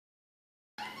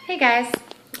Hey guys,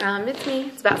 it's me.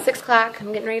 It's about 6 o'clock.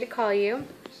 I'm getting ready to call you.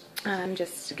 I'm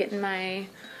just getting my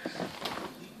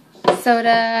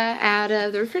soda out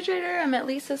of the refrigerator. I'm at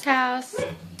Lisa's house,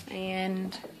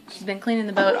 and she's been cleaning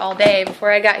the boat all day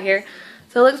before I got here,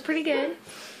 so it looks pretty good.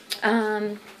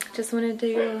 Just wanted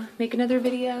to make another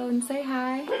video and say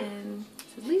hi, and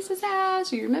this is Lisa's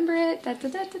house. You remember it? Da, da,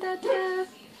 da, da, da, da.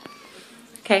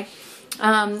 Okay.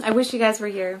 I wish you guys were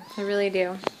here. I really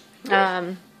do.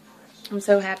 I'm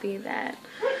so happy that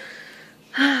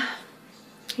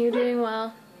you're doing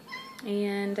well,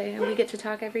 and we get to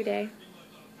talk every day.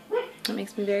 It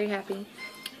makes me very happy.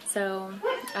 So,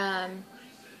 I'm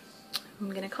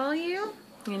going to call you,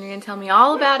 and you're going to tell me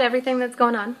all about everything that's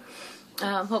going on.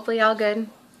 Hopefully all good.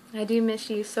 I do miss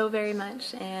you so very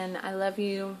much, and I love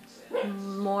you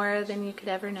more than you could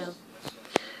ever know.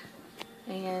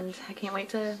 And I can't wait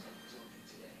to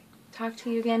talk to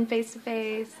you again face to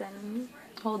face and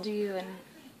hold you and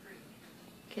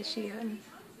kiss you and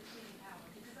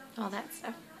all that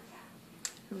stuff.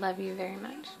 Love you very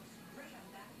much.